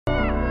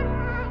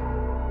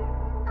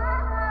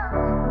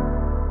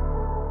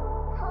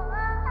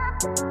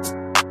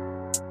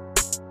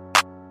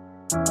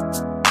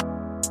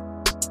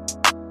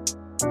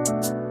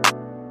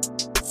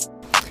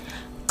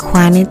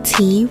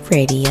Quantity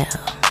Radio.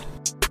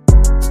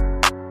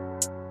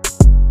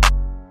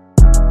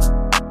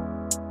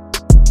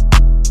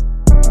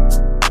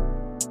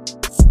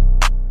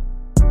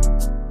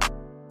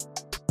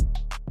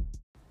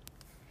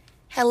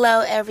 Hello,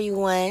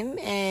 everyone,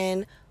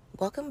 and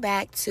welcome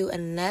back to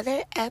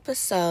another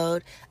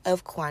episode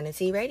of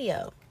Quantity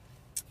Radio.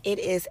 It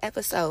is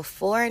episode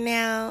 4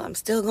 now. I'm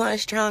still going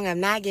strong. I'm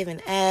not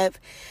giving up.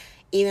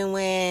 Even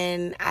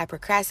when I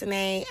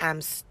procrastinate,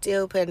 I'm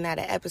still putting out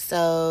an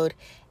episode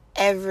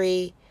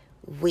every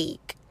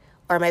week,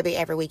 or maybe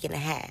every week and a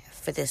half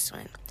for this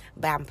one.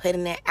 But I'm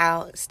putting it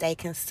out, stay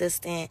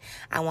consistent.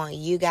 I want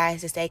you guys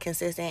to stay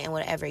consistent in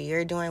whatever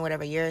you're doing,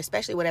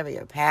 especially whatever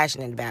you're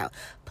passionate about.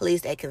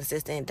 Please stay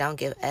consistent. Don't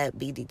give up.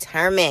 Be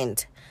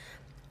determined.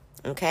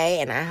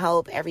 Okay? And I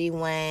hope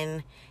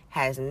everyone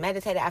has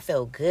meditated. I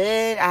feel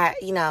good.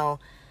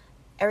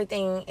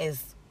 Everything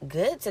is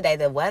good today.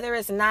 The weather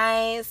is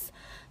nice.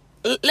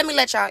 Let me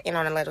let y'all in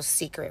on a little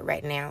secret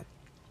right now.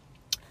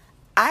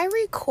 I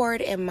record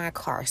in my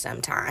car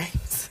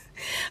sometimes.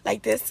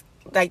 like this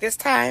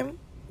time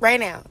right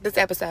now, this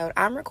episode,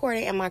 I'm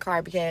recording in my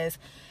car because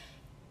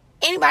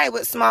anybody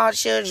with small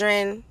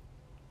children,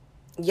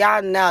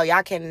 y'all know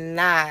y'all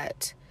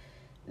cannot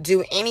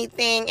do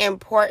anything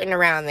important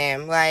around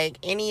them. Like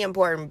any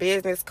important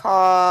business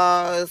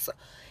calls,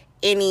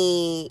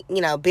 any,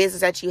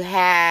 business that you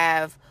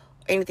have,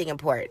 anything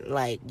important.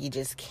 Like you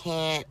just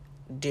can't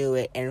do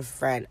it in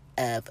front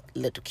of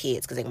little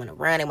kids because they want to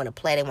run, they want to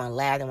play, they want to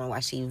laugh, they want to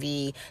watch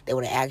TV, they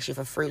want to ask you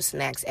for fruit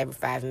snacks every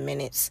 5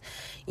 minutes.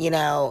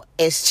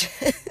 It's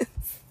just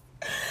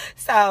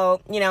so,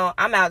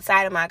 I'm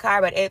outside of my car,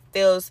 but it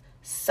feels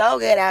so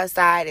good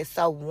outside. It's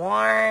so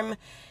warm.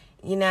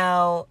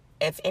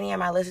 If any of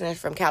my listeners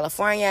from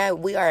California,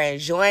 we are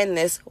enjoying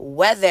this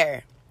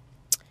weather.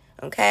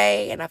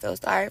 Okay? And I feel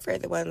sorry for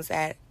the ones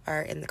that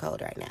are in the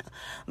cold right now.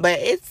 But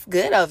it's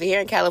good over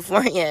here in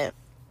California.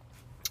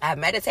 I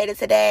meditated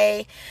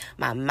today.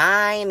 My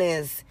mind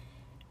is,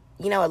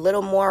 a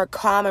little more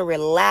calm and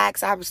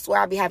relaxed. I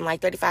swear I'll be having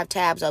like 35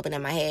 tabs open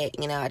in my head.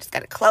 I just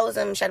got to close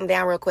them, shut them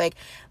down real quick,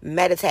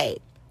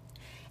 meditate.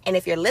 And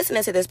if you're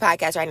listening to this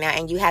podcast right now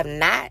and you have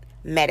not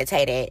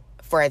meditated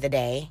for the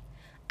day,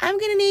 I'm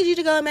going to need you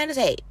to go and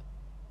meditate.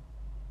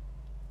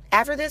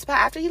 After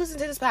you listen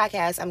to this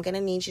podcast, I'm going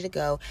to need you to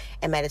go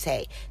and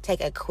meditate.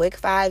 Take a quick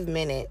 5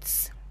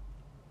 minutes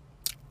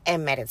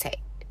and meditate.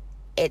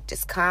 It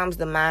just calms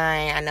the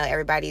mind. I know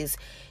everybody's,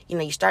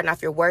 you're starting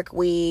off your work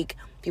week.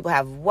 People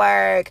have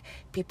work.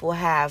 People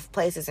have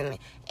places and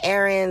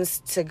errands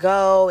to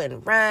go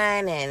and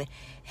run and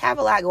have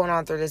a lot going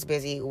on through this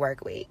busy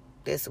work week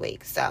this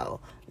week.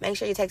 So make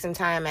sure you take some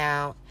time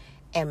out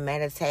and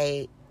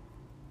meditate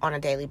on a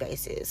daily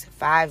basis.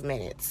 5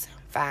 minutes.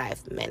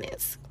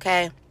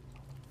 Okay?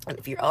 And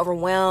if you're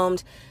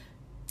overwhelmed,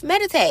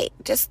 meditate.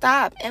 Just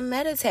stop and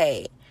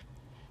meditate.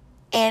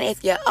 And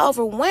if you're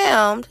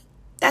overwhelmed,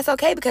 that's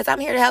okay because I'm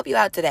here to help you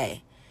out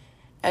today.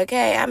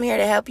 Okay? I'm here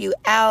to help you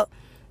out.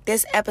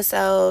 This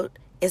episode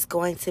is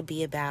going to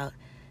be about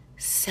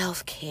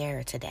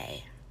self-care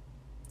today.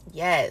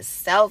 Yes,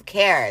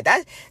 self-care.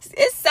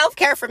 It's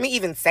self-care for me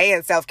even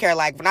saying self-care.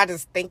 Like when I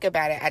just think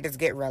about it, I just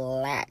get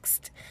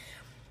relaxed.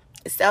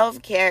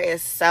 Self-care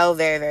is so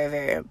very, very,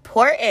 very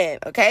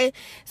important. Okay?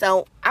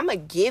 So I'm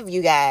going to give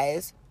you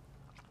guys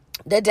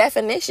the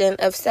definition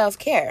of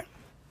self-care.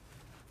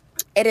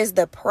 It is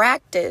the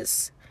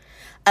practice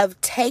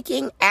of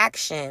taking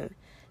action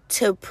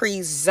to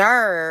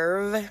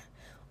preserve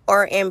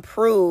or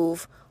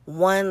improve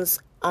one's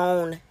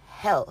own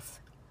health.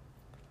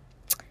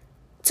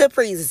 To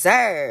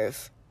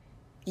preserve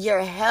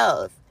your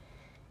health,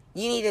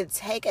 you need to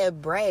take a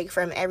break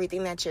from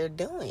everything that you're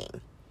doing.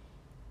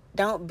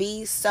 Don't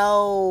be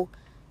so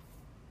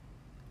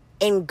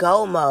in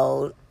go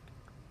mode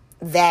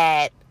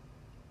that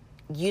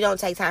you don't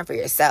take time for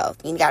yourself.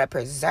 You got to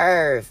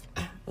preserve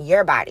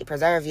your body,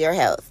 preserve your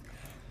health.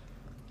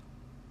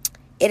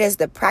 It is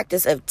the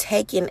practice of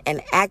taking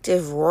an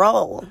active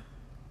role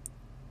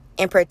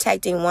in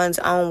protecting one's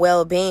own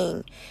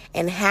well-being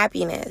and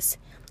happiness,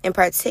 in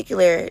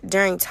particular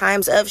during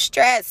times of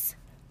stress.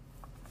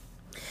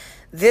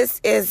 This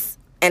is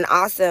an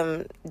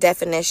awesome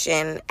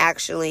definition,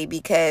 actually,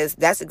 because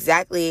that's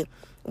exactly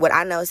what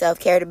I know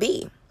self-care to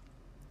be.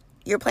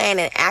 You're playing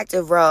an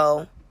active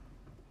role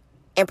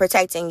in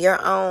protecting your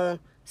own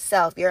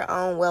self, your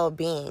own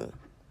well-being.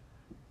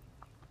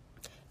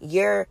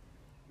 You're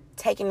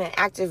taking an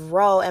active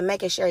role and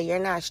making sure you're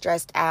not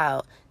stressed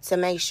out to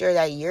make sure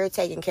that you're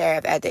taken care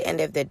of at the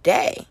end of the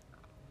day.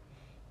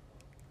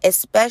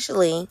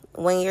 Especially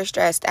when you're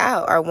stressed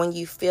out or when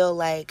you feel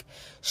like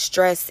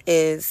stress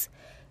is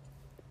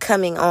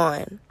coming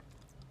on.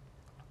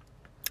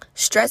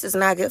 Stress is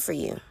not good for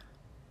you.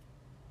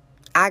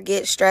 I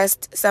get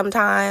stressed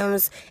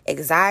sometimes,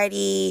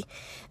 anxiety,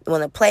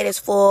 when the plate is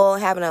full,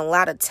 having a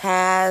lot of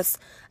tasks,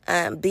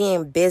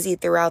 being busy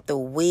throughout the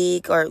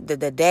week or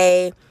the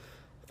day.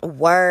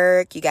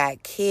 Work, you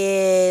got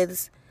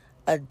kids,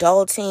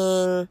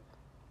 adulting,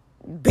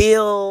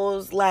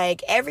 bills,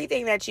 like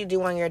everything that you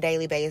do on your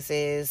daily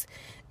basis,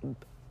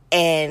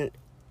 and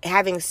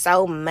having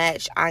so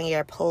much on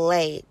your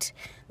plate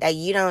that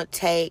you don't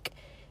take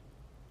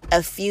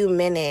a few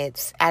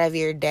minutes out of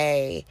your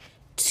day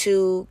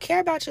to care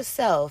about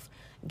yourself.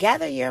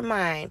 Gather your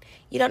mind.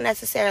 You don't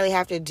necessarily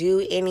have to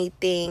do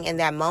anything in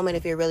that moment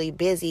if you're really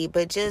busy,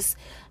 but just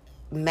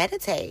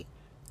meditate.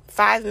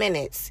 5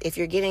 minutes. If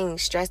you're getting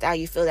stressed out,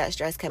 you feel that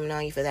stress coming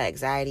on, you feel that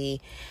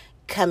anxiety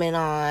coming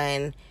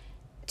on,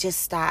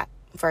 just stop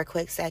for a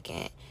quick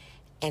second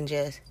and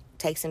just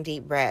take some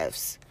deep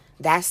breaths.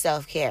 That's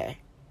self-care.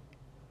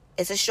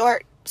 It's a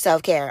short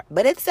self-care,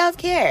 but it's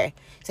self-care.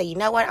 So you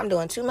know what? I'm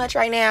doing too much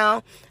right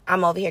now.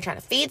 I'm over here trying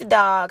to feed the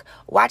dog,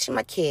 watching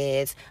my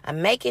kids.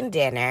 I'm making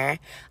dinner.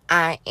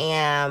 I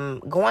am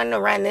going to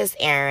run this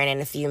errand in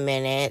a few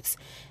minutes.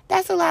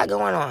 That's a lot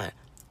going on.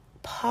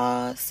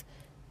 Pause.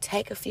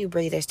 Take a few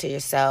breathers to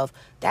yourself.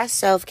 That's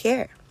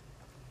self-care.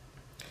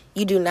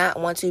 You do not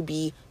want to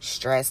be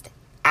stressed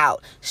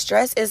out.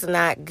 Stress is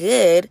not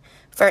good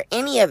for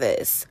any of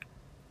us.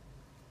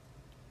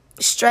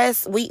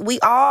 Stress, we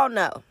all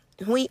know.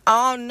 We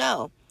all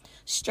know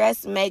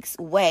stress makes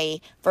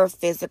way for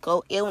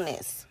physical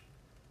illness.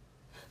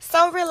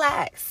 So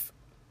relax.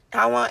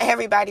 I want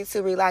everybody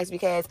to relax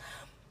because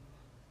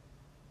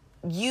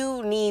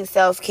you need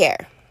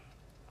self-care.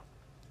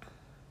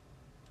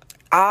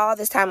 All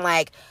this time,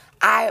 like,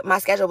 my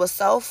schedule was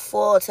so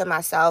full to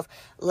myself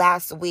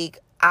last week.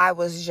 I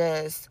was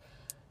just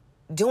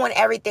doing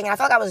everything. I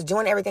felt like I was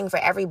doing everything for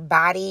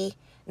everybody.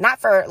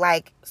 Not for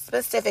like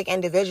specific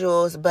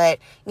individuals, but,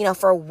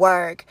 for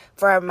work,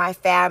 for my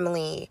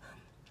family,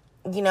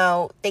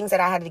 things that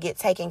I had to get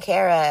taken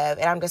care of.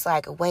 And I'm just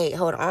like, wait,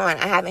 hold on.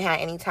 I haven't had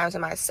any time to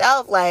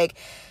myself, like,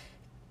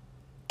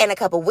 in a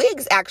couple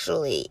weeks,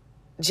 actually.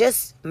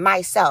 Just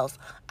myself.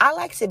 I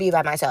like to be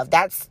by myself.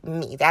 That's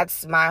me.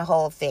 That's my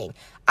whole thing.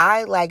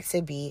 I like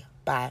to be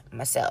by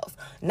myself.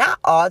 Not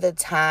all the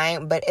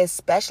time, but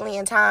especially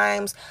in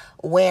times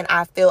when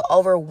I feel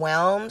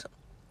overwhelmed.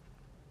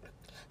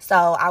 So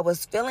I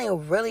was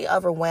feeling really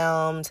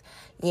overwhelmed.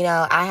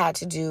 I had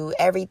to do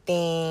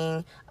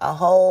everything, a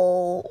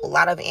whole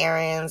lot of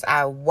errands.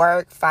 I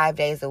work 5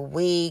 days a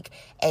week,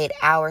 8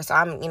 hours. So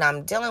I'm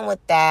dealing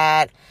with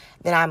that.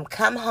 Then I'm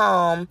come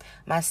home.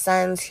 My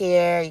son's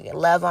here. You can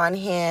love on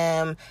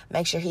him.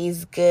 Make sure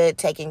he's good,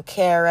 taken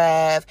care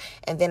of.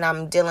 And then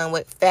I'm dealing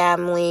with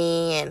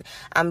family, and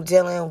I'm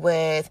dealing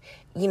with,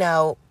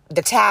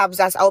 the tabs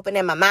that's open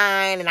in my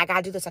mind, and I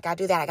gotta do this, I gotta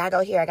do that, I gotta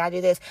go here, I gotta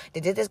do this.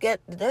 Did this get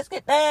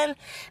done?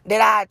 Did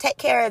I take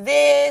care of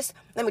this?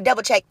 Let me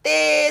double check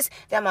this.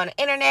 Then I'm on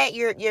the internet.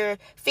 You're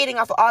feeding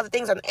off of all the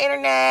things on the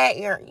internet.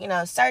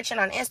 You're searching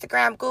on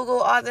Instagram,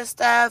 Google, all this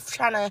stuff,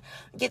 trying to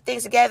get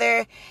things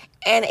together.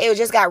 And it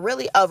just got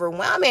really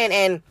overwhelming.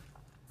 And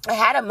I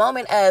had a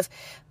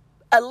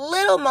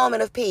little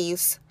moment of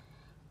peace.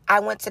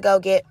 I went to go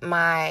get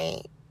my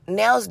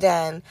nails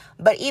done,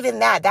 but even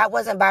that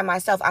wasn't by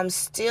myself. I'm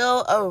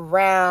still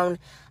around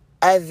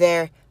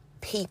other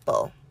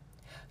people.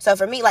 So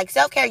for me, like,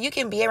 self-care, you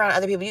can be around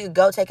other people. You could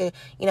go take a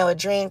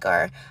drink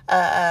or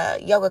a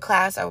yoga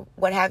class or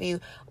what have you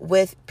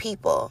with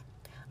people.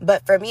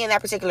 But for me in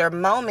that particular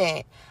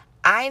moment,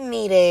 I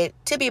needed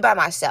to be by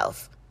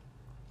myself.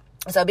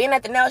 So being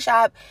at the nail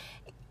shop,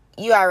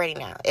 you already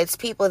know. It's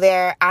people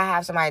there. I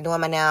have somebody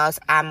doing my nails.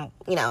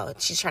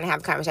 She's trying to have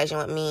a conversation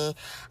with me.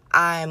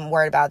 I'm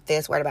worried about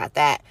this, worried about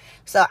that.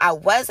 So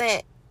it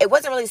wasn't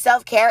really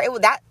self-care.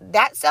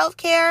 That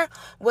self-care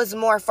was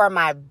more for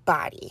my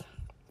body.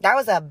 That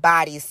was a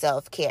body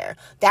self-care.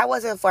 That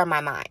wasn't for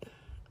my mind.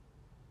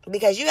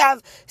 Because you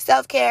have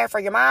self-care for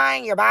your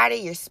mind, your body,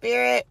 your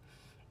spirit.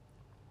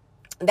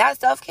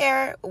 That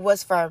self-care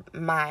was for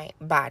my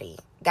body.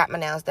 Got my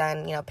nails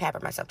done,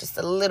 pampered myself just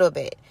a little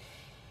bit.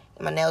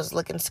 My nails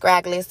looking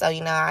scraggly, so,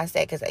 I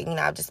said, because,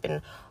 I've just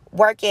been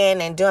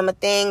working and doing my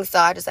thing, so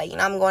I just said,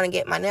 I'm going to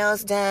get my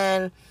nails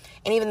done.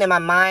 And even then, my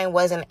mind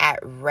wasn't at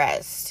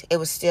rest. It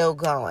was still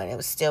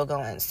going.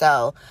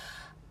 So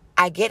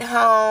I get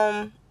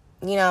home,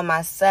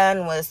 my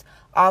son was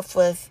off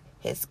with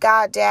his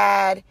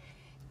goddad,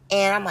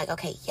 and I'm like,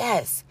 okay,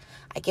 yes.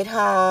 I get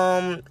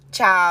home,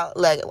 child,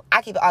 look,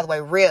 I keep it all the way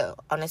real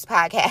on this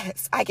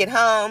podcast. I get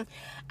home,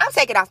 I'm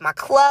taking off my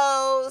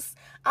clothes,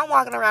 I'm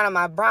walking around in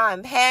my bra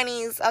and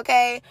panties,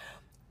 okay?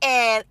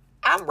 And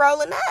I'm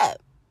rolling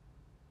up.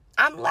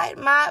 I'm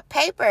lighting my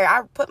paper.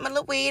 I put my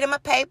little weed in my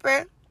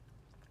paper,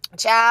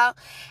 child.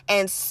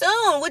 And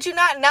soon, would you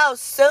not know,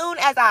 soon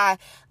as I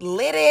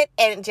lit it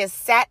and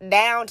just sat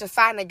down to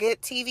find a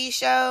good TV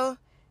show,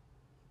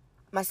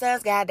 my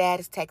son's goddad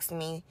is texting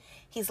me.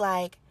 He's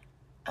like,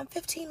 I'm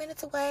 15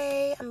 minutes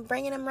away. I'm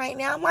bringing him right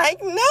now. I'm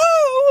like,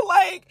 no.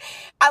 Like,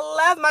 I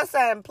love my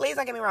son. Please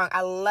don't get me wrong.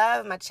 I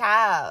love my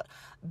child.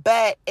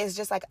 But it's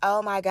just like,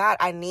 oh my God,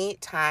 I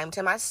need time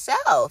to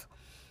myself.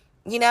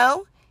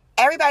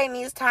 Everybody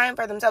needs time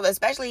for themselves,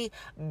 especially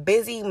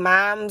busy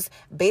moms,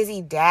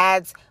 busy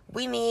dads.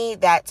 We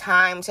need that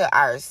time to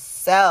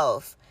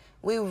ourselves.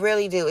 We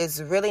really do. It's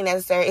really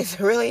necessary. It's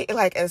really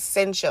like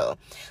essential.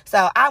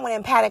 So I went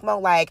in panic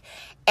mode, like,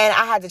 and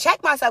I had to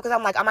check myself because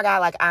I'm like, oh my God,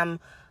 like I'm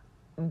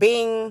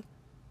being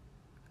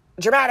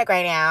dramatic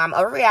right now. I'm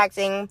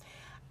overreacting.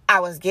 I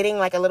was getting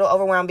like a little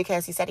overwhelmed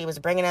because he said he was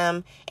bringing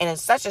them in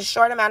such a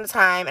short amount of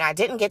time, and I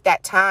didn't get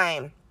that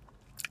time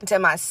to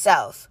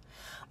myself.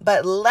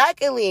 But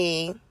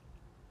luckily,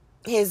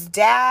 his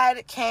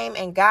dad came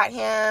and got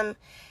him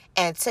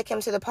and took him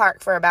to the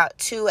park for about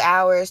 3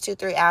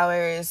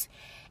 hours.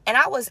 And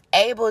I was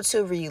able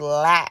to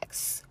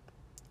relax.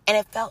 And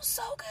it felt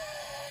so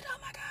good. Oh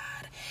my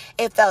God.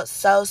 It felt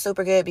so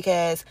super good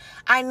because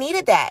I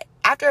needed that.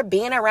 After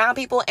being around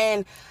people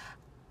and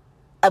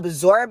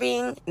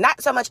absorbing,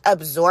 not so much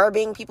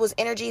absorbing people's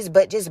energies,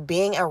 but just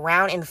being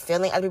around and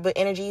feeling other people's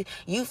energy,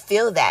 you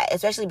feel that.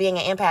 Especially being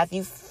an empath,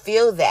 you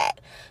feel that.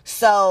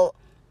 So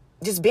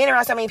just being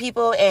around so many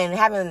people and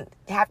having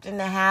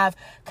to have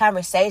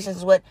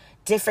conversations with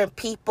different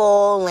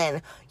people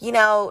and, you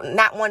know,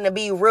 not wanting to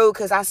be rude,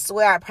 because I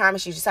swear, I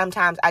promise you,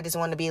 sometimes I just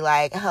want to be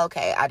like,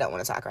 okay, I don't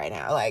want to talk right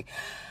now. Like,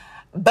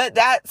 but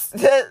that's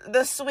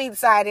the sweet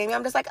side in me.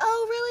 I'm just like,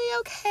 oh, really?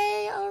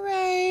 Okay, all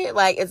right.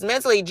 Like, it's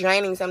mentally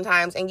draining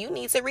sometimes, and you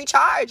need to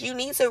recharge. You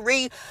need to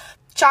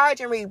recharge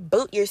and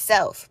reboot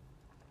yourself.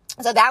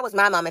 So that was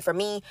my moment for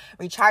me,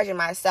 recharging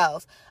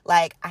myself.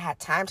 Like, I had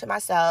time to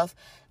myself.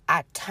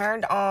 I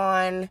turned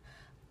on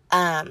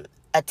a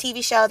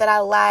TV show that I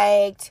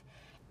liked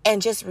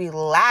and just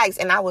relaxed.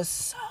 And I was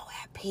so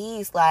at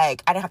peace.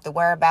 Like, I didn't have to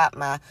worry about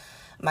my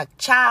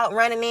child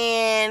running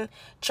in,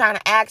 trying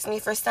to ask me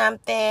for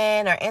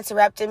something or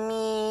interrupting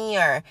me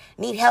or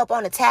need help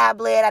on the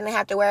tablet. I didn't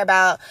have to worry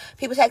about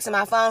people texting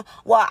my phone.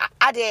 Well,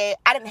 I did.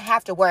 I didn't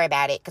have to worry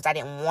about it because I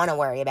didn't want to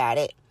worry about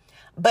it.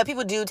 But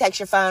people do text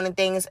your phone and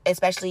things,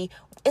 especially,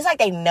 it's like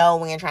they know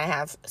when you're trying to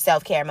have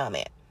self-care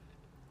moment.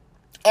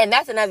 And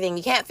that's another thing.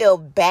 You can't feel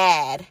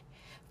bad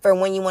for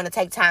when you want to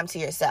take time to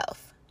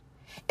yourself.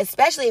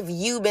 Especially if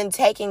you've been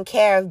taking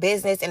care of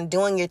business and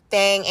doing your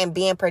thing and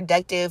being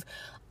productive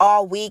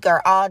all week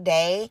or all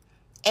day.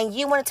 And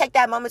you want to take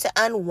that moment to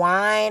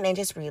unwind and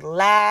just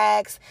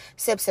relax,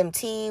 sip some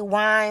tea,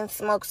 wine,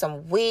 smoke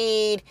some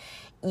weed,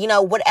 you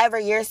know, whatever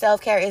your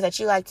self-care is that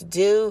you like to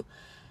do.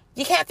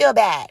 You can't feel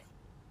bad.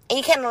 And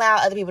you can't allow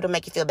other people to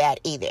make you feel bad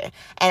either.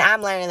 And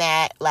I'm learning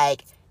that,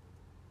 like,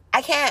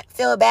 I can't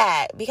feel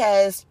bad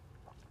because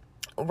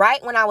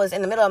right when I was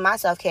in the middle of my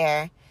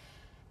self-care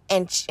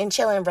and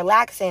chilling,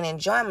 relaxing,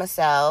 enjoying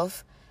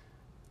myself,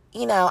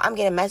 you know, I'm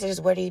getting messages,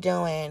 what are you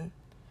doing?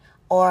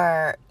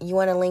 Or you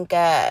want to link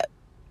up?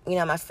 You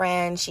know, my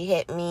friend, she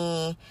hit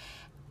me.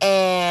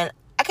 And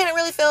I couldn't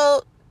really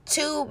feel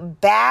too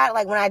bad,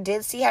 like, when I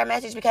did see her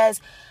message,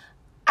 because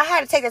I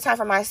had to take the time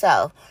for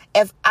myself.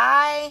 If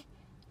I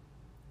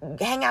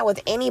hang out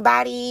with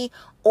anybody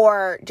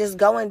or just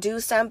go and do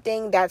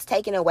something that's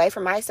taken away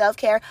from my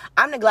self-care,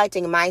 I'm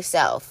neglecting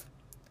myself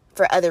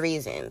for other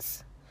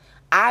reasons.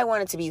 I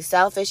wanted to be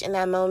selfish in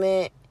that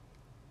moment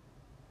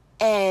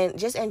and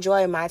just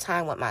enjoy my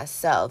time with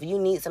myself. You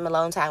need some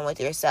alone time with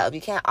yourself.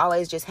 You can't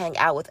always just hang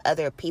out with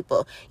other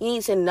people. You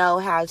need to know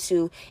how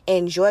to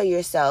enjoy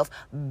yourself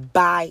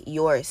by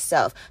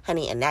yourself,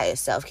 honey, and that is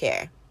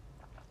self-care.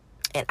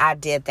 And I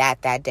did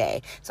that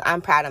day. So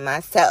I'm proud of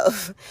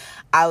myself.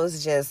 I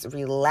was just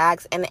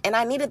relaxed. And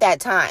I needed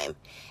that time.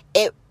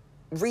 It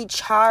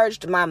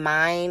recharged my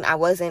mind. I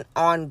wasn't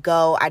on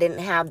go. I didn't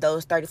have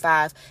those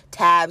 35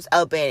 tabs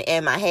open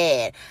in my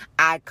head.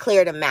 I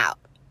cleared them out.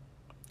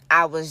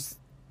 I was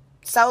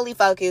solely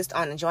focused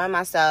on enjoying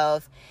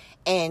myself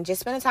and just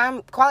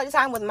spending quality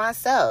time with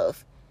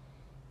myself.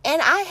 And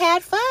I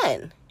had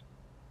fun.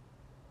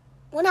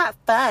 Well, not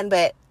fun,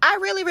 but I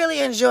really,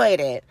 really enjoyed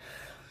it.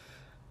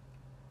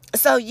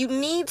 So you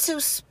need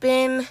to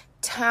spend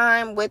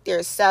time with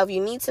yourself.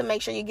 You need to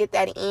make sure you get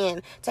that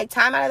in. Take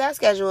time out of that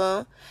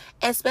schedule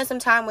and spend some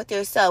time with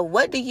yourself.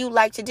 What do you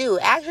like to do?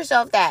 Ask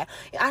yourself that.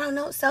 I don't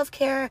know,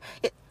 self-care.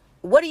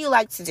 What do you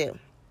like to do?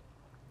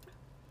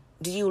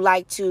 Do you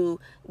like to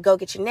go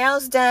get your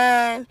nails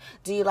done?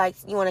 You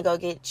want to go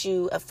get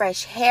you a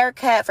fresh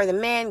haircut? For the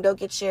men, go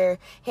get your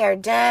hair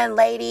done,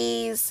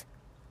 ladies.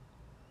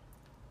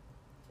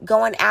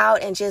 Going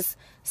out and just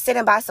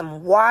sitting by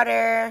some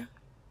water.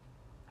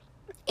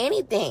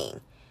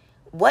 Anything.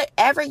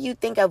 Whatever you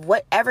think of,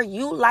 whatever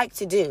you like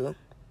to do.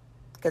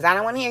 Because I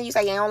don't want to hear you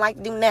say you don't like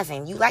to do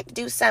nothing. You like to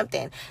do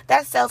something.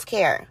 That's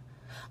self-care.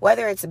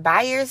 Whether it's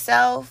by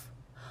yourself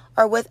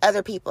or with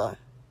other people.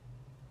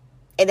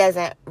 It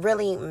doesn't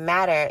really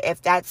matter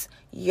if that's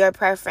your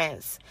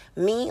preference.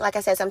 Me, like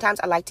I said, sometimes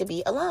I like to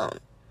be alone.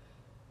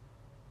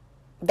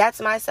 That's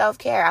my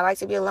self-care. I like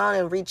to be alone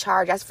and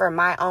recharge. That's for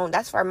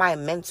my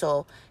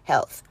mental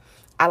health.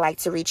 I like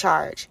to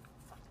recharge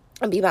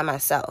and be by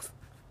myself.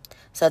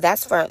 So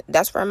that's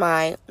for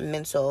my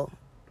mental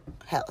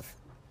health.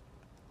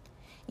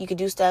 You could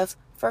do stuff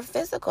for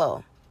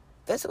physical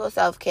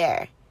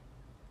self-care.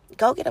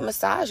 Go get a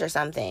massage or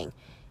something.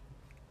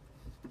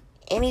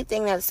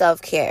 Anything that's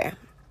self-care.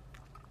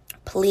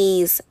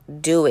 Please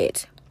do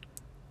it.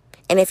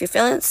 And if you're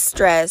feeling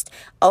stressed,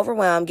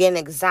 overwhelmed, getting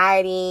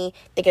anxiety,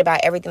 thinking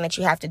about everything that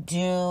you have to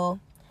do,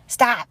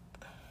 stop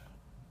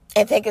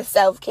and think of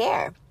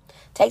self-care.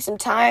 Take some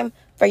time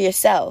for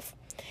yourself.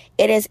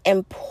 It is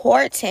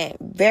important,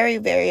 very,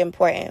 very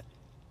important,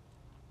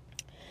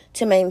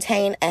 to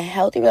maintain a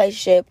healthy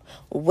relationship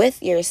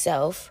with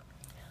yourself,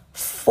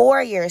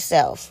 for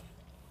yourself.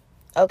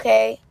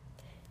 Okay?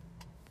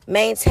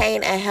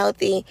 Maintain a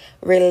healthy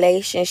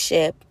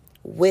relationship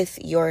with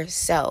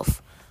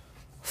yourself,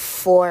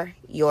 for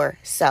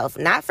yourself.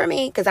 Not for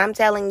me, because I'm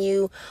telling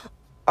you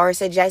or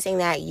suggesting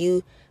that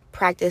you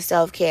practice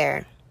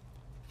self-care.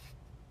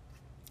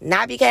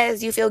 Not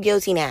because you feel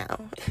guilty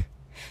now.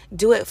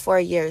 Do it for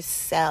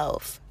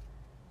yourself.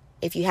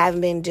 If you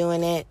haven't been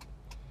doing it,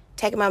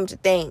 take a moment to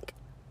think,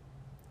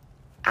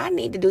 I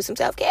need to do some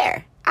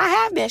self-care. I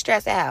have been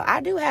stressed out.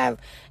 I do have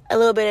a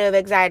little bit of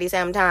anxiety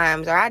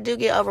sometimes, or I do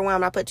get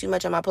overwhelmed. I put too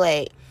much on my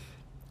plate.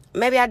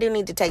 Maybe I do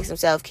need to take some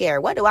self-care.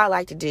 What do I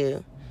like to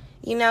do?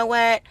 You know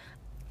what?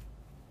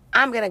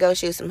 I'm going to go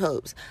shoot some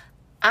hoops.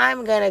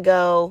 I'm going to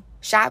go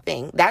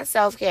shopping. That's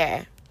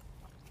self-care.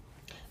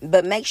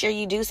 But make sure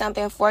you do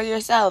something for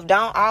yourself.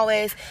 Don't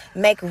always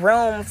make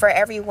room for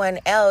everyone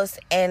else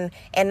and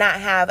not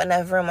have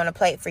enough room on the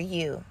plate for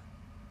you.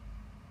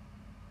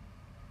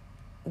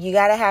 You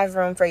got to have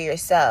room for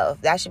yourself.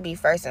 That should be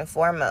first and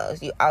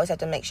foremost. You always have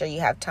to make sure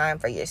you have time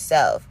for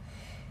yourself.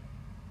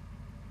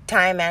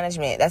 Time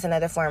management, that's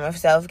another form of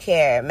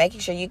self-care. Making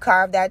sure you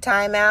carve that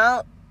time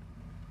out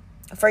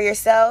for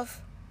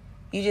yourself.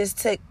 You just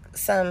took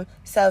some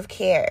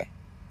self-care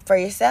for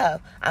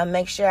yourself. I'll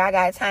make sure I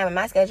got time in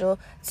my schedule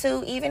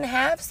to even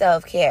have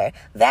self-care.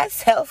 That's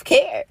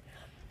self-care.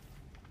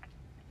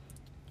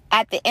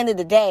 At the end of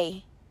the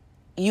day,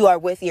 you are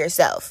with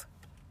yourself.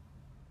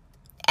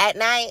 At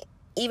night,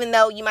 even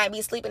though you might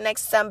be sleeping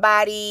next to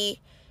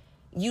somebody,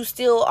 you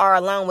still are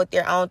alone with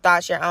your own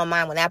thoughts, your own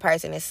mind when that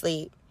person is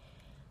asleep.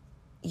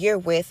 You're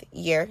with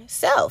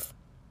yourself.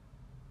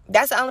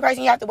 That's the only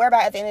person you have to worry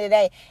about at the end of the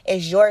day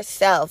is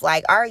yourself.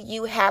 Like, are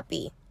you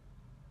happy?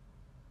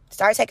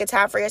 Start taking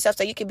time for yourself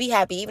so you can be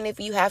happy, even if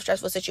you have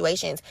stressful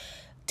situations.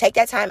 Take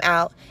that time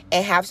out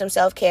and have some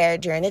self-care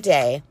during the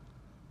day.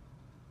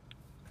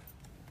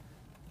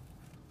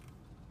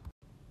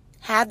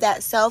 Have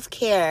that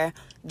self-care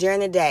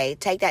during the day.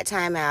 Take that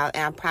time out,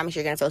 and I promise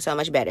you're going to feel so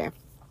much better.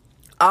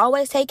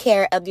 Always take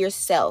care of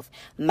yourself,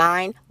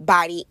 mind,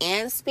 body,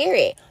 and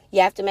spirit.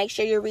 You have to make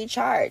sure you're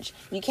recharged.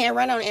 You can't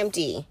run on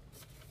empty.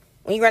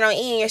 When you run on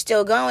E and you're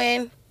still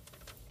going,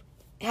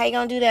 how you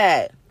going to do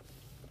that?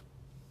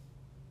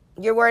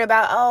 You're worried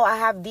about, oh, I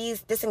have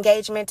this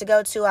engagement to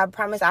go to. I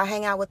promise I'll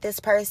hang out with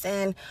this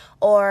person.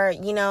 Or,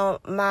 you know,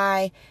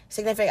 my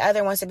significant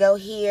other wants to go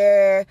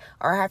here,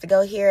 or I have to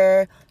go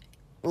here.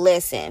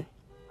 Listen,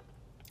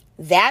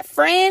 that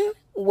friend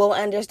will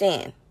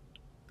understand.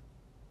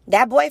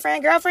 That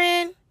boyfriend,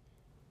 girlfriend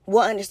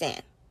will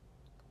understand.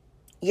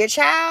 Your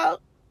child,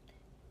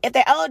 if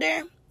they're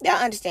older, they'll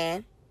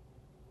understand.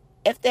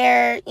 If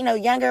they're,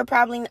 younger,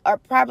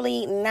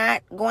 probably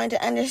not going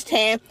to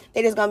understand.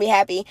 They're just going to be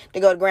happy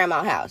to go to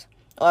grandma's house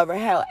or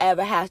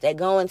whatever house they're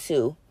going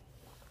to.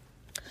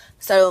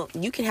 So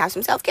you can have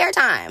some self-care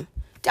time.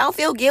 Don't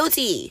feel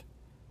guilty.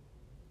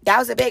 That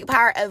was a big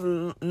part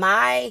of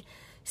my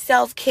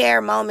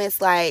self-care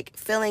moments, like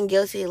feeling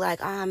guilty,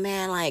 like, oh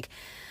man, like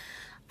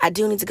I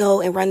do need to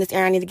go and run this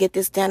errand. I need to get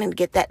this done and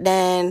get that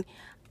done.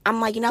 I'm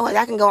like, you know what?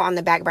 That can go on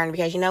the back burner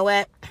because you know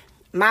what?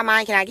 My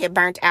mind cannot get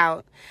burnt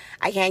out.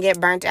 I can't get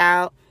burnt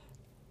out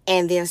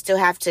and then still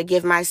have to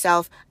give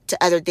myself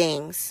to other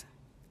things.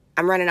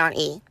 I'm running on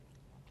E.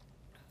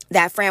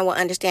 That friend will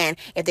understand.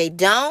 If they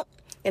don't,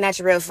 they're not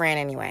your real friend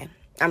anyway.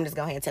 I'm just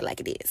going to tell it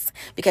like it is.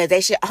 Because they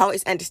should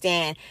always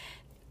understand,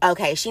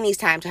 okay, she needs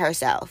time to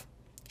herself.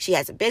 She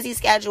has a busy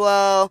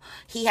schedule.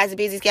 He has a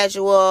busy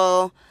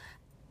schedule.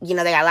 They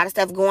got a lot of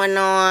stuff going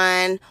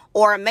on.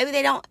 Or maybe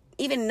they don't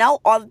even know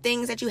all the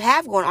things that you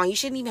have going on. You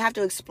shouldn't even have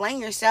to explain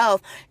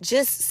yourself.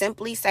 Just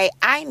simply say,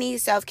 I need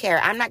self-care.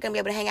 I'm not going to be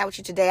able to hang out with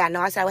you today. I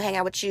know I said I would hang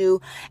out with you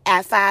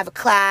at 5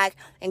 o'clock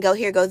and go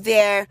here, go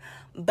there.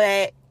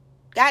 But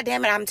God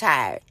damn it, I'm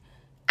tired.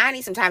 I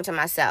need some time to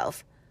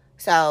myself.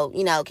 So,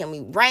 can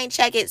we rain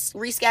check it,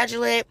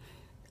 reschedule it?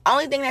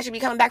 Only thing that should be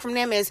coming back from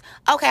them is,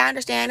 okay, I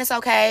understand. It's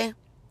okay.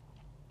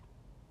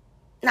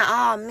 Now,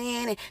 oh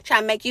man, and try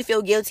to make you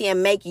feel guilty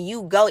and make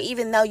you go,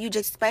 even though you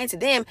just explained to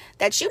them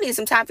that you need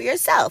some time for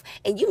yourself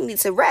and you need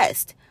to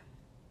rest.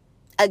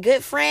 A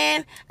good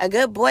friend, a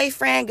good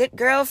boyfriend, good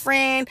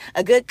girlfriend,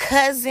 a good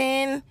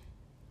cousin,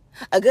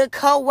 a good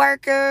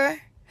coworker,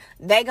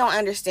 they gonna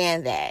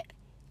understand that.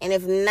 And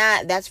if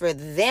not, that's for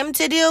them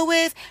to deal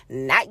with,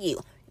 not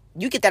you.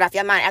 You get that off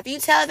your mind. After you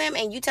tell them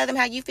and you tell them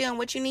how you feel and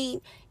what you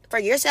need for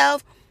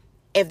yourself,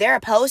 if they're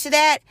opposed to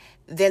that,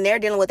 then they're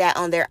dealing with that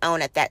on their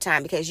own at that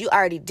time because you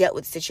already dealt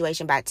with the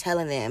situation by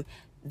telling them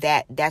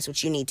that that's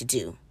what you need to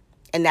do.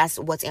 And that's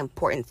what's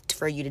important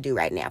for you to do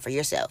right now for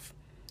yourself.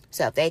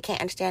 So if they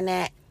can't understand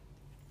that,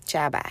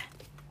 ciao, bye.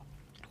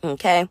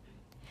 Okay?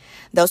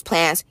 Those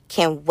plans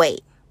can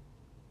wait.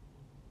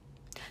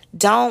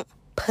 Don't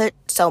put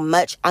so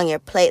much on your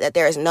plate that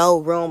there is no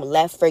room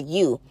left for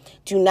you.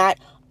 Do not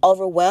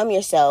overwhelm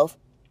yourself.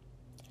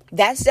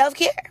 That's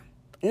self-care.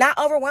 Not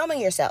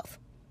overwhelming yourself.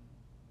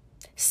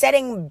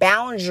 Setting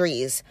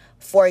boundaries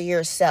for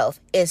yourself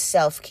is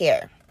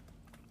self-care.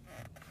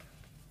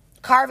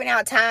 Carving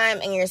out time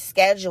in your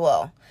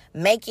schedule,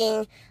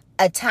 making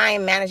a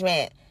time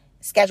management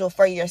schedule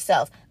for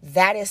yourself,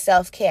 that is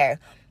self-care.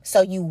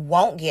 So you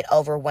won't get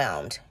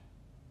overwhelmed.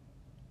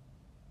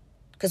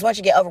 Because once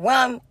you get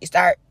overwhelmed, you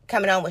start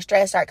coming on with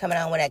stress, start coming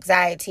on with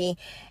anxiety.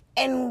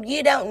 And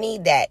you don't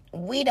need that.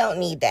 We don't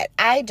need that.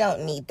 I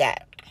don't need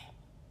that.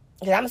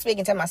 Because I'm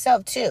speaking to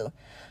myself too.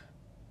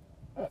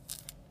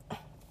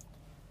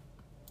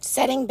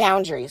 Setting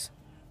boundaries.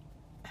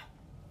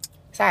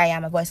 Sorry,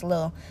 my voice a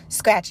little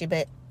scratchy,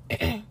 but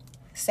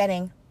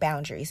setting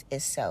boundaries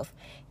is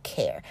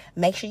self-care.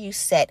 Make sure you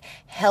set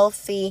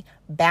healthy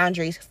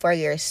boundaries for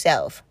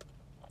yourself.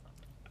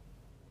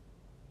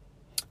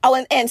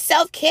 Oh, and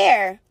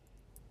self-care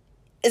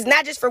is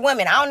not just for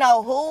women. I don't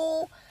know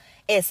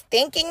who is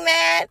thinking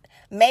that.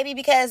 Maybe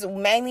because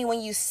maybe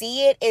when you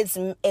see it,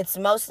 it's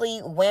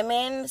mostly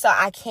women. So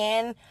I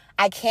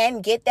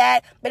can get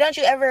that. But don't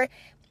you ever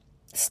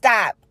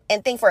stop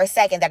and think for a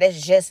second that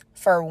it's just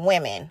for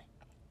women.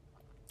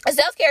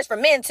 Self-care is for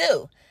men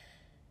too.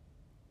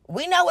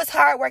 We know it's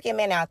hardworking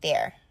men out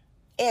there.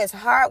 It's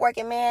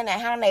hardworking men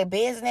that handle their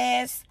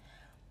business,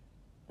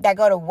 that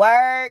go to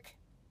work,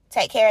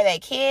 take care of their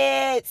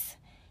kids,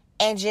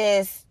 and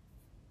just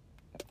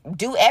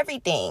do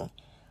everything.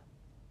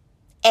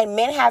 And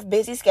men have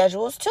busy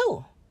schedules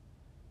too.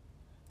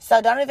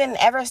 So don't even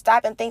ever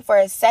stop and think for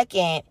a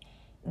second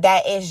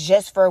that it's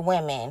just for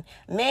women.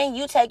 Men,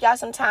 you take y'all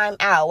some time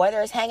out, whether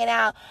it's hanging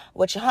out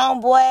with your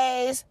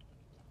homeboys,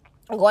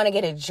 going to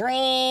get a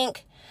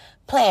drink,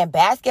 playing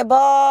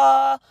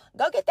basketball.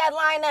 Go get that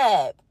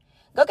lineup.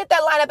 Go get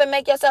that lineup and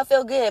make yourself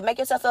feel good. Make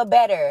yourself feel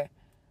better.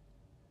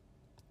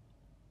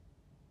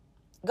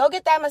 Go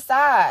get that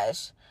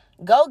massage.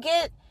 Go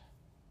get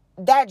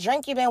that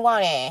drink you've been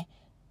wanting.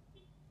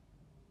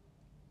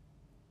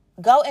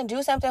 Go and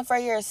do something for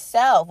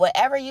yourself.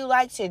 Whatever you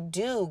like to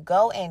do,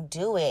 go and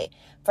do it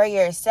for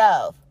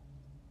yourself.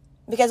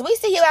 Because we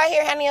see you out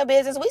here handling your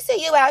business. We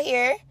see you out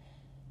here.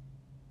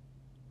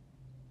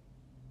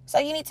 So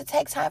you need to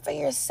take time for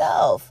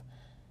yourself.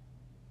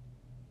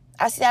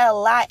 I see that a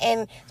lot,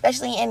 and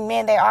especially in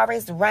men, they're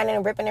always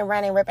running, ripping and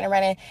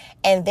running,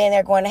 and then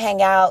they're going to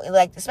hang out,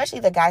 like, especially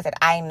the guys that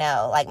I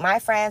know. Like, my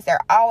friends, they're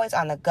always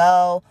on the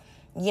go.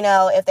 You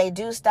know, if they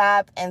do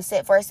stop and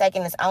sit for a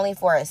second, it's only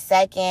for a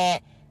second.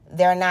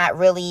 They're not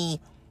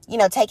really,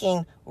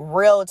 taking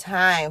real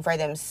time for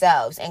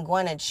themselves and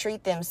going to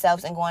treat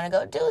themselves and going to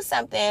go do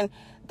something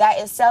that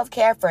is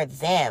self-care for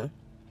them.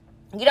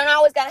 You don't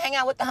always got to hang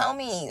out with the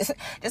homies.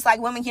 Just like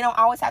women, you don't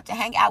always have to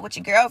hang out with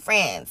your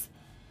girlfriends.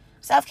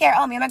 Self-care.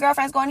 Oh, me and my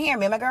girlfriend's going here.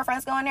 Me and my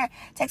girlfriend's going there.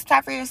 Take some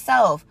time for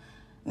yourself.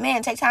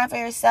 Men, take time for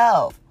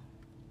yourself.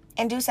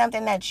 And do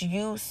something that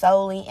you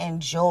solely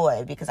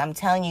enjoy. Because I'm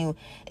telling you,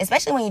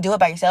 especially when you do it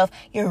by yourself,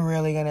 you're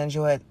really going to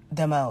enjoy it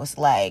the most.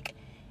 Like,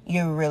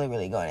 you're really,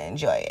 really going to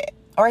enjoy it.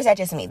 Or is that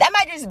just me? That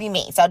might just be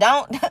me. So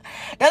don't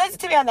listen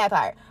to me on that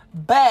part.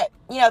 But,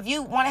 if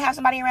you want to have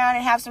somebody around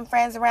and have some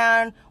friends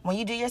around when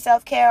you do your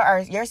self-care, or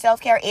your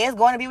self-care is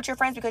going to be with your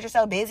friends because you're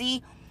so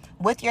busy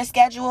with your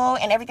schedule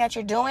and everything that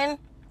you're doing,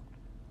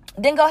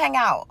 then go hang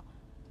out.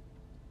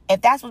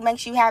 If that's what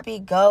makes you happy,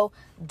 go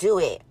do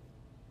it.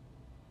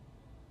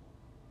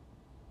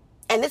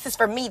 And this is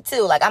for me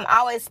too. Like, I'm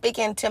always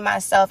speaking to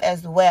myself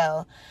as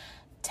well.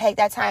 Take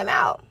that time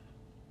out.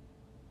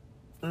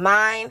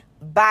 Mind,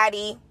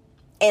 body,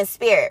 and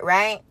spirit,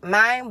 right?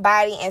 Mind,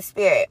 body, and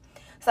spirit.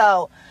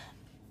 So,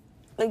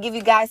 let me give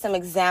you guys some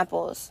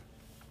examples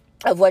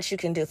of what you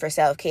can do for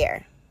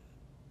self-care.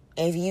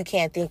 If you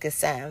can't think of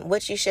some,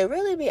 which you should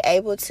really be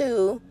able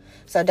to.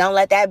 So don't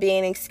let that be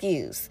an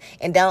excuse.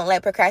 And don't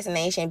let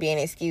procrastination be an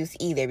excuse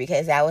either,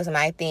 because that was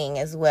my thing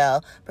as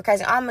well.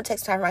 Procrastination, I'm going to take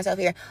some time for myself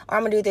here, or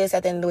I'm going to do this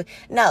at the end of the week.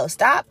 No,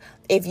 stop.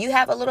 If you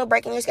have a little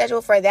break in your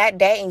schedule for that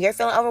day and you're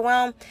feeling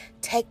overwhelmed,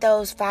 take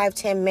those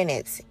 5-10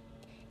 minutes.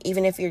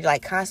 Even if you're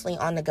like constantly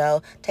on the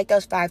go, take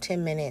those 5-10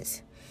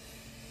 minutes.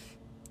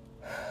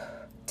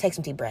 Take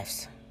some deep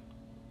breaths.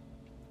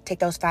 Take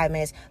those 5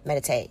 minutes,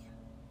 meditate.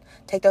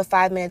 Take those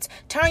 5 minutes,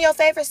 turn on your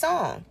favorite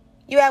song.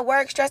 You at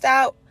work, stressed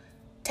out,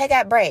 take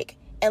that break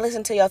and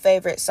listen to your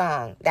favorite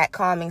song, that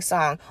calming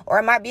song. Or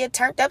it might be a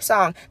turned up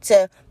song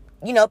to,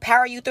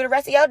 power you through the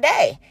rest of your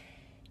day.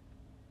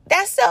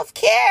 That's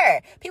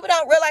self-care. People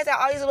don't realize that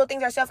all these little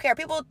things are self-care.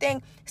 People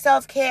think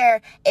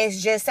self-care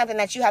is just something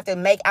that you have to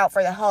make out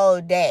for the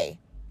whole day,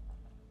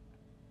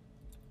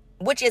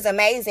 which is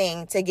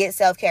amazing to get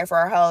self-care for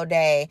a whole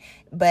day.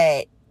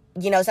 But,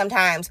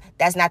 sometimes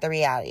that's not the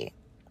reality.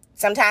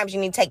 Sometimes you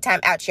need to take time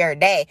out your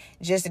day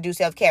just to do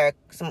self-care.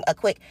 A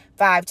quick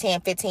 5, 10,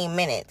 15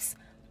 minutes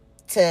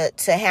to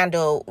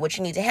handle what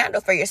you need to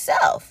handle for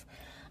yourself.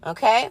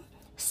 Okay?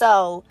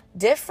 So,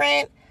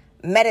 different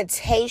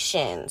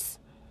meditations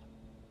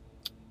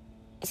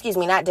excuse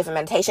me, not different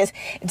meditations,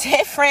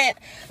 different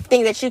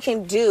things that you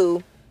can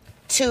do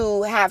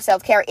to have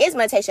self-care is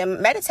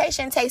meditation.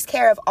 Meditation takes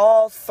care of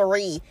all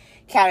three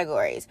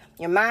categories: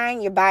 your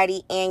mind, your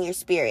body, and your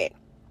spirit.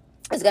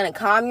 It's going to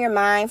calm your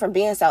mind from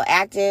being so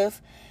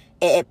active.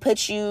 It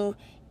puts you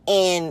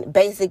in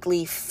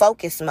basically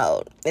focus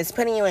mode. It's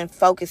putting you in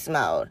focus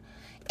mode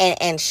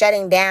and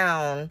shutting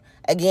down,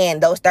 again,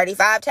 those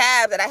 35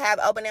 tabs that I have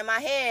open in my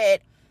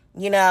head,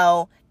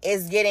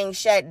 is getting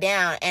shut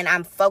down. And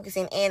I'm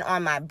focusing in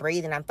on my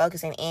breathing. I'm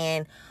focusing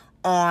in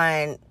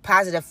on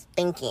positive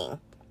thinking.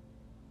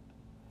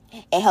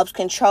 It helps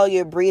control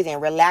your breathing,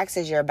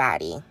 relaxes your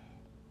body.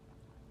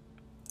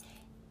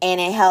 And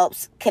it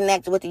helps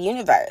connect with the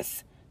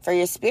universe for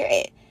your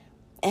spirit.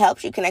 It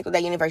helps you connect with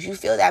that universe. You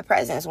feel that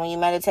presence when you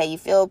meditate. You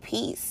feel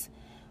peace.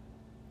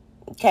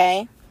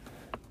 Okay?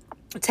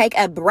 Take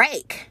a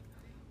break.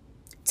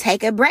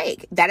 Take a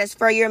break. That is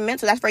for your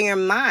mental. That's for your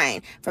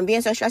mind. From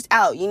being so stressed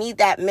out. You need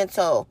that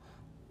mental.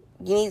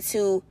 You need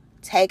to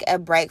take a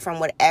break from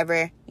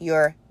whatever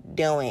you're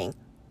doing.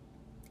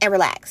 And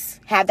relax.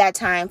 Have that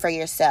time for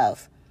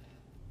yourself.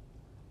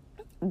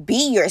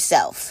 Be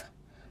yourself.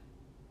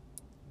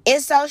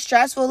 It's so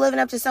stressful living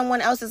up to someone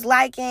else's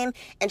liking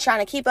and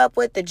trying to keep up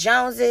with the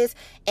Joneses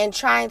and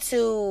trying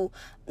to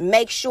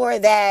make sure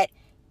that,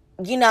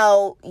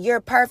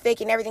 you're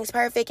perfect and everything's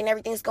perfect and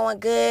everything's going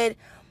good.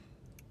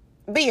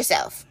 Be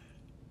yourself.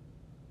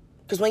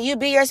 Because when you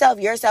be yourself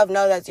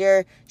know that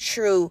you're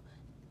true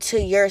to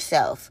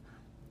yourself.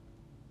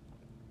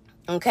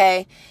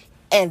 Okay?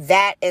 And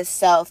that is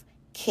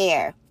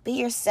self-care. Be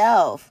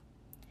yourself.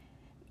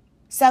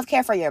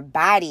 Self-care for your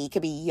body. It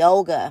could be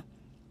yoga.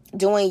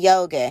 Doing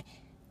yoga.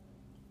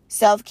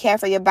 Self-care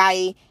for your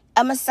body.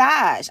 A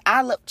massage.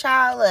 Look,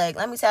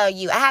 let me tell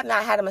you, I have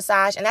not had a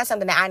massage, and that's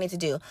something that I need to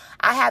do.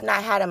 I have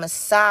not had a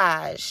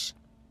massage.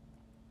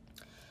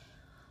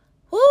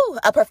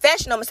 A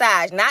professional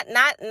massage.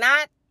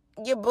 Not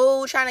your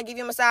boo trying to give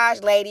you a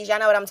massage, ladies. Y'all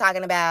know what I'm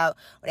talking about.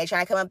 When they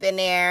trying to come up in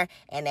there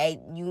and they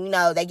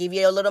give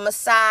you a little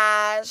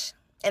massage.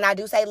 And I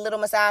do say little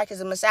massage because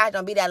the massage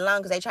don't be that long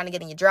because they trying to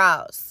get in your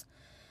drawers.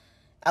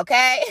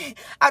 Okay?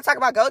 I'm talking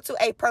about go to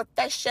a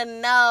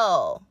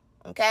professional.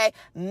 Okay?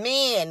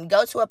 Men,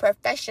 go to a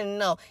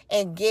professional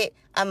and get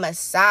a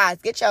massage.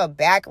 Get your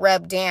back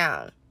rubbed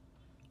down.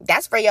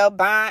 That's for your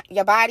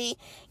body,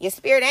 your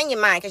spirit, and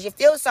your mind, because you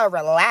feel so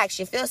relaxed.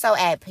 You feel so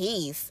at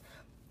peace.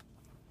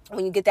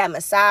 When you get that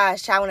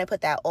massage, when they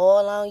put that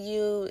oil on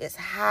you, it's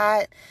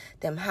hot.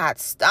 Them hot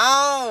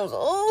stones.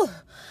 Ooh.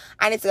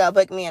 I need to go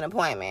book me an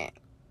appointment.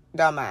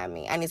 Don't mind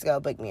me. I need to go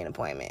book me an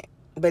appointment.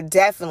 But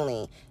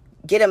definitely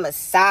get a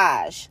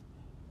massage.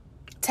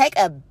 Take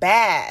a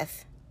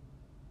bath.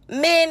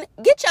 Men,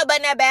 get your butt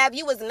in that bath.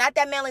 You was not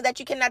that manly that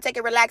you cannot take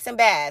a relaxing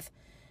bath.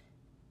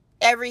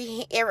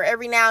 Every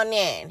now and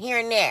then, here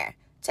and there.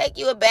 Take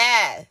you a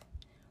bath.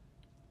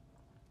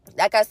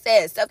 Like I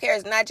said, self-care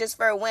is not just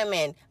for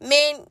women.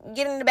 Men,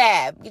 get in the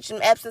bath. Get you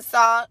some Epsom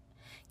salt.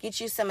 Get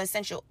you some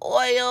essential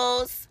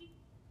oils.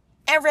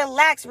 And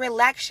relax.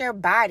 Relax your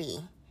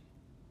body.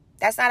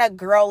 That's not a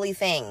girly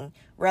thing.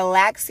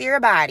 Relax your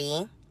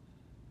body.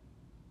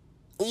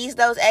 Ease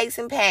those aches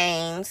and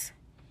pains.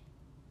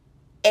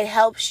 It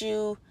helps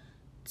you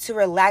to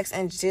relax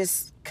and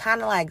just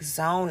kind of like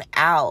zone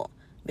out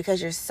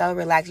because you're so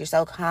relaxed, you're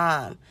so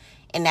calm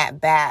in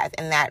that bath,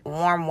 in that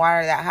warm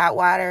water, that hot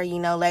water.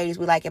 Ladies,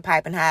 we like it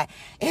piping hot.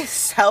 It's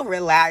so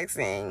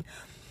relaxing.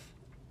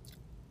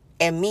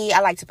 And me, I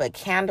like to put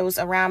candles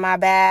around my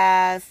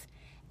bath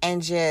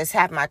and just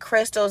have my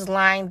crystals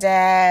lined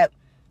up.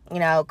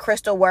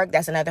 Crystal work,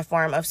 that's another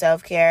form of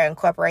self-care.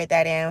 Incorporate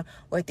that in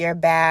with your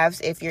baths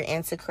if you're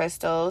into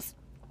crystals.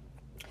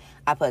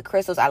 I put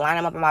crystals, I line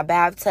them up in my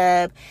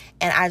bathtub,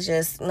 and I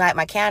just light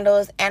my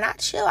candles, and I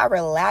chill, I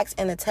relax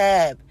in the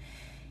tub.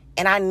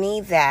 And I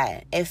need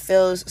that. It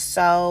feels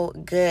so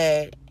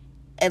good.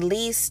 At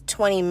least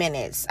 20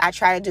 minutes. I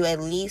try to do at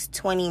least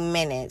 20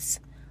 minutes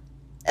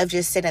of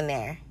just sitting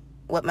there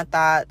with my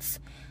thoughts.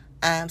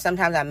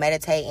 Sometimes I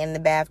meditate in the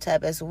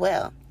bathtub as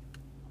well.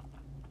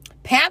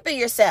 Pamper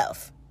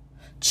yourself.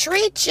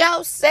 Treat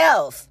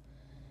yourself.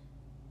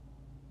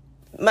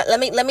 Let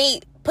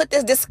me put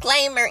this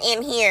disclaimer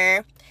in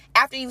here.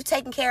 After you've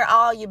taken care of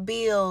all your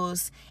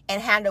bills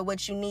and handle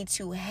what you need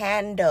to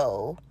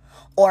handle,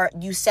 or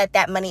you set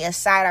that money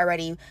aside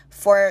already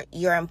for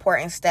your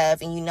important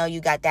stuff and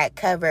you got that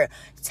covered,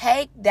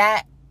 take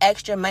that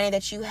extra money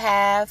that you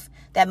have,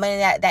 that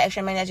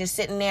extra money that's just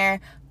sitting there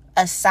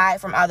aside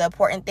from all the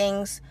important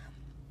things,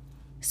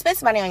 spend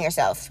some money on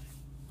yourself.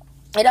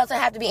 It doesn't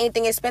have to be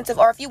anything expensive,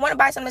 or if you want to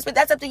buy something expensive,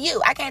 that's up to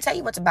you. I can't tell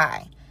you what to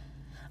buy.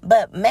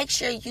 But make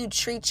sure you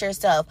treat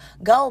yourself.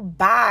 Go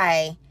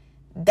buy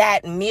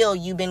that meal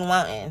you've been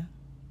wanting.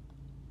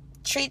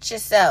 Treat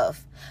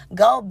yourself.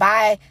 Go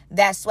buy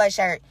that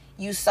sweatshirt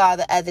you saw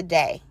the other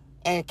day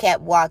and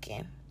kept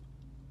walking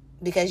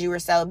because you were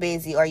so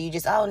busy, or you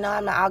just, oh no,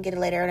 I'll get it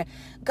later.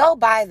 Go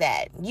buy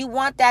that. You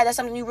want that? That's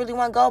something you really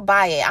want? Go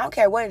buy it. I don't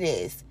care what it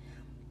is.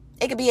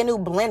 It could be a new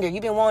blender.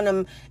 You've been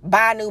wanting to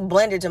buy a new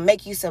blender to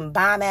make you some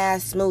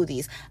bomb-ass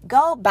smoothies.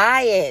 Go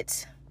buy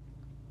it.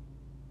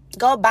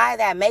 Go buy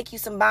that. Make you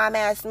some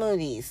bomb-ass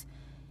smoothies.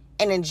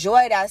 And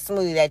enjoy that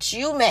smoothie that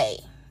you made.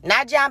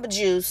 Not Jamba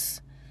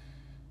Juice.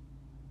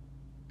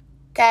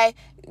 Okay?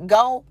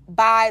 Go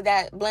buy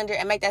that blender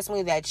and make that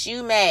smoothie that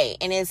you made.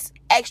 And it's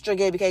extra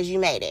good because you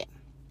made it.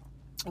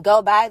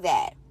 Go buy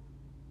that.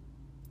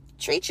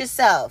 Treat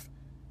yourself.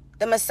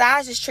 The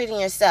massage is treating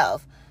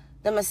yourself.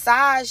 The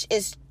massage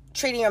is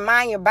treating your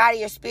mind, your body,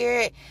 your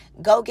spirit.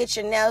 Go get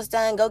your nails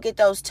done. Go get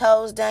those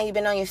toes done. You've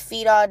been on your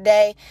feet all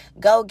day.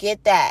 Go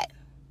get that.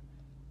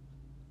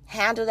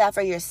 Handle that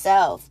for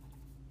yourself.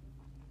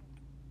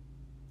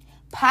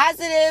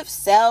 Positive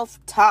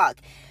self-talk.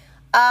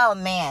 Oh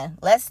man,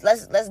 let's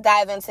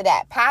dive into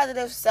that.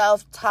 Positive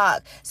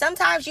self-talk.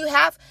 Sometimes you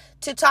have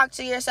to talk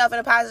to yourself in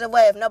a positive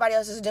way if nobody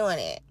else is doing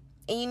it.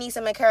 And you need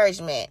some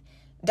encouragement.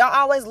 Don't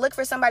always look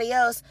for somebody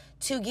else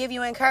to give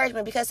you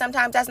encouragement because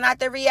sometimes that's not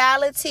the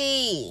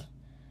reality.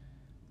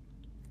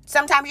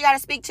 Sometimes you got to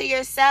speak to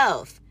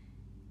yourself.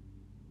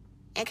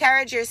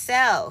 Encourage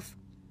yourself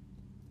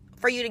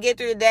for you to get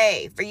through the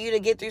day, for you to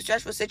get through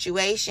stressful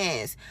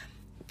situations.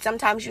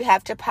 Sometimes you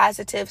have to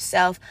positive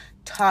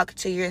self-talk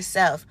to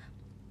yourself.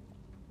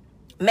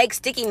 Make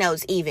sticky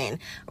notes even.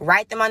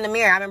 Write them on the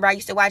mirror. I remember I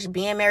used to watch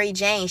Being Mary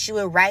Jane. She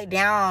would write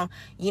down,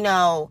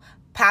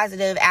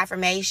 positive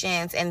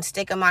affirmations and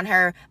stick them on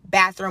her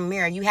bathroom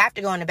mirror. You have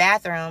to go in the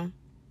bathroom.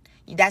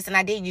 That's an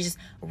idea. You just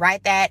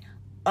write that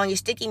on your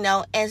sticky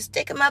note and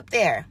stick them up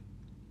there.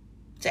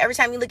 So every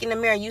time you look in the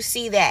mirror, you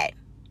see that.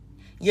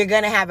 You're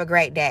going to have a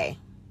great day.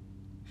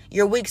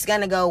 Your week's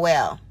going to go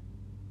well.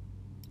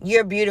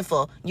 You're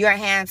beautiful. You're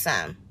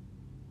handsome.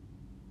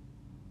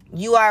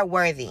 You are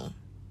worthy.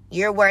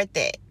 You're worth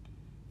it.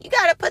 You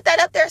got to put that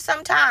up there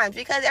sometimes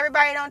because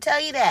everybody don't tell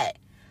you that.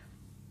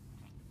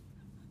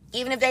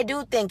 Even if they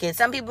do think it,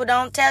 some people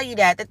don't tell you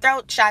that. The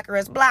throat chakra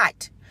is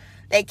blocked.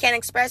 They can't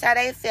express how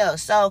they feel.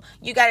 So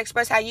you got to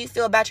express how you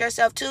feel about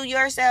yourself to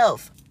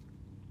yourself.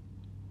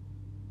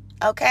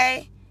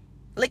 Okay?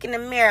 Look in the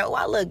mirror. Oh,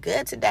 I look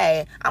good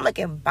today. I'm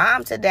looking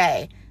bomb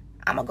today.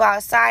 I'm going to go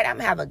outside. I'm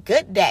going to have a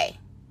good day.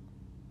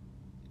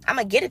 I'm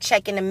going to get a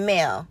check in the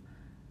mail.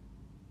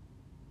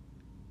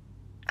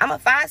 I'm going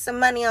to find some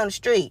money on the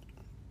street.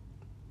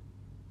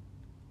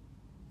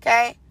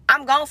 Okay?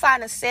 I'm going to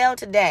find a sale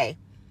today.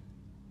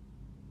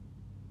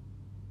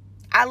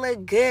 I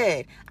look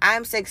good.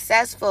 I'm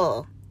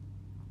successful.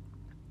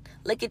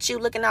 Look at you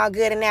looking all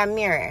good in that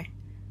mirror.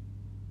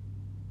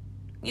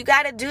 You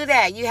got to do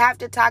that. You have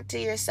to talk to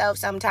yourself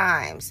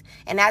sometimes.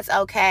 And that's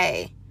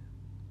okay.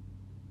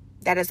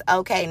 That is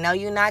okay. No,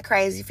 you're not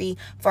crazy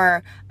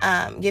for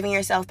giving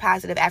yourself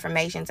positive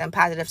affirmations and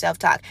positive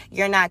self-talk.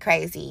 You're not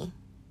crazy.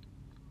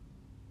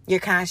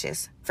 You're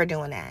conscious for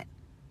doing that.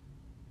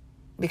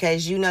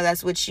 Because you know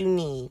that's what you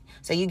need.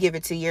 So you give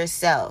it to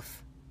yourself.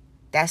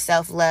 That's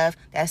self-love.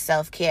 That's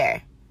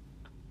self-care.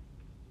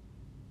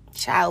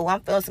 Child,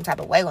 I'm feeling some type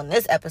of way on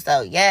this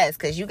episode. Yes,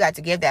 because you got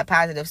to give that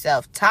positive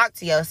self-talk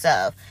to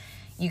yourself.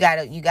 You got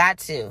to.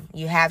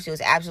 You have to.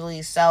 It's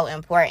absolutely so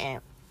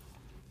important.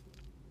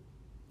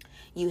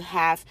 You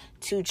have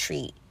to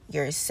treat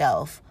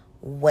yourself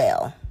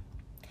well.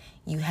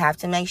 You have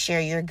to make sure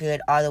you're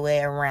good all the way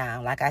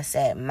around. Like I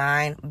said,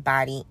 mind,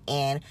 body,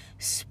 and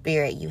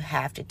spirit. You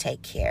have to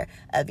take care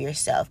of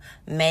yourself.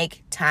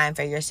 Make time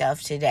for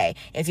yourself today.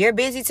 If you're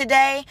busy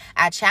today,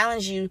 I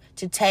challenge you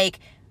to take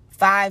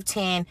 5,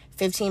 10,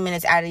 15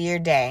 minutes out of your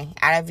day,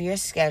 out of your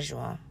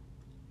schedule,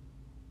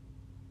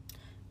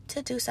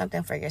 to do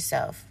something for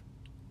yourself.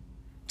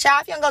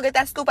 Child, if you don't go get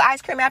that scoop of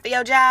ice cream after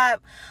your job,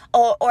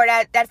 or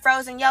that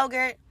frozen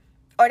yogurt,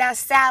 or that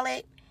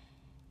salad,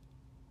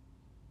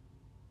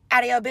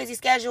 out of your busy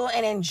schedule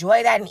and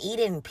enjoy that and eat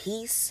it in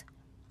peace.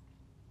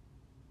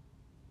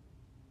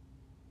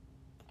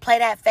 Play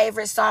that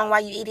favorite song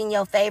while you're eating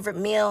your favorite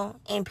meal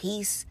in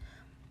peace.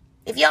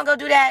 If you don't go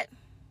do that,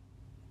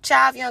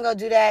 child, if you don't go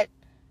do that,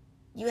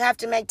 you have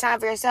to make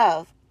time for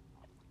yourself.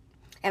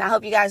 And I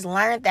hope you guys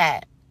learned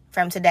that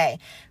from today.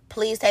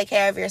 Please take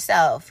care of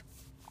yourself.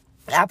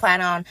 I plan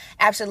on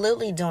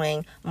absolutely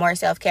doing more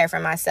self-care for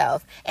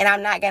myself. And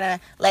I'm not going to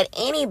let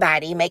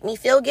anybody make me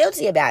feel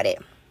guilty about it.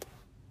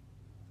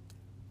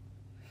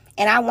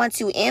 And I want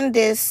to end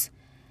this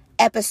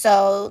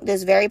episode,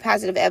 this very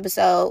positive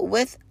episode,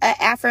 with an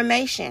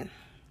affirmation.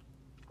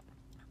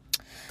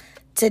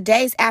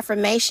 Today's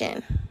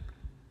affirmation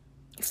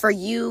for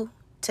you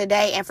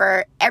today and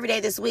for every day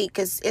this week,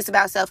 because it's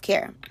about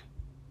self-care.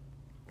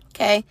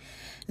 Okay?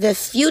 The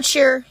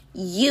future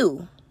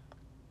you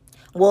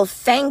will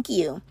thank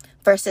you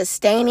for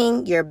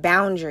sustaining your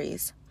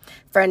boundaries,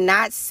 for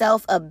not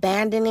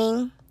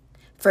self-abandoning,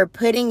 for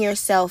putting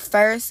yourself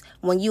first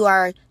when you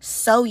are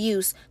so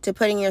used to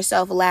putting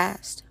yourself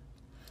last.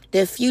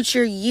 The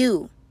future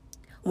you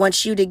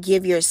wants you to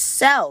give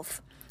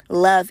yourself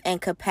love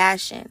and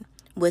compassion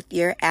with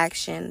your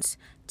actions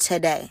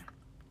today.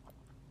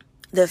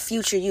 The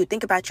future you,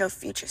 think about your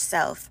future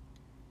self.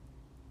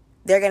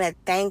 They're going to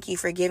thank you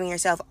for giving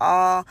yourself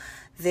all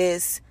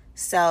this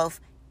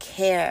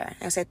self-care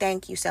and say,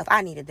 thank you, self.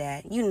 I needed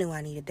that. You knew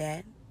I needed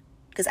that.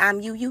 Because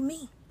I'm you,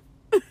 me.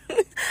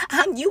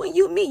 I'm you and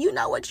you, me. You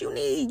know what you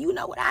need. You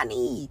know what I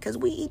need. Because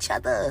we each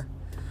other.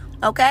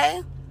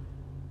 Okay?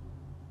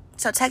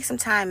 So take some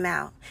time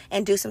out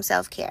and do some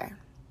self-care.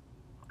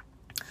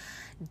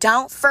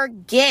 Don't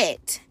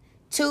forget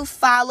to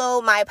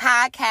follow my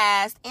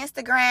podcast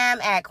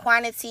Instagram at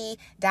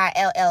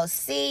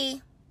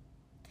quantity.llc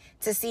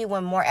to see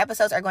when more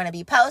episodes are going to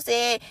be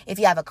posted. If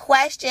you have a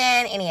question,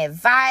 any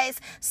advice,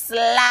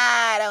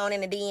 slide on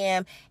in the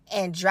DM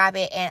and drop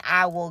it, and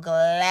I will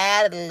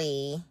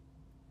gladly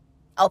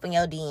open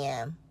your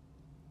DM.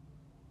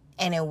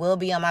 And it will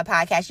be on my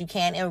podcast. You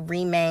can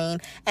remain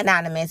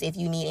anonymous if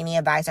you need any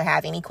advice or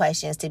have any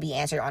questions to be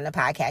answered on the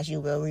podcast.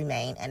 You will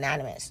remain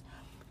anonymous.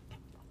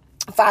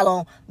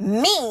 Follow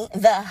me,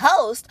 the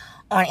host,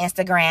 on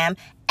Instagram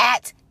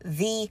at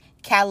The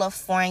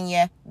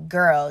California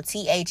Girl.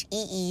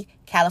 THEE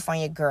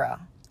California Girl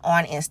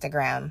on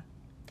Instagram.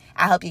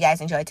 I hope you guys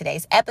enjoyed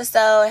today's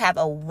episode. Have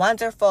a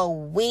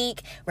wonderful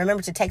week.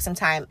 Remember to take some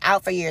time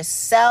out for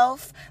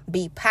yourself.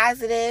 Be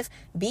positive.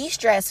 Be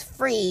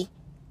stress-free.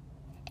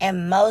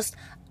 And most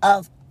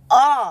of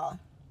all,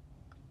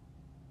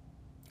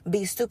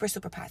 be super,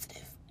 super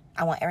positive.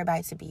 I want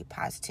everybody to be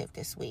positive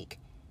this week.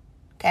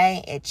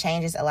 Okay? It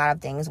changes a lot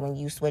of things when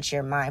you switch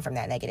your mind from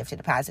that negative to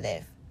the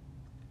positive.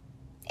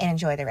 And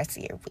enjoy the rest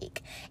of your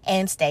week.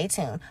 And stay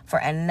tuned for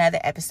another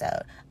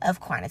episode of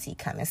Quantity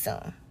coming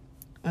soon.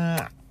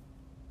 Mwah.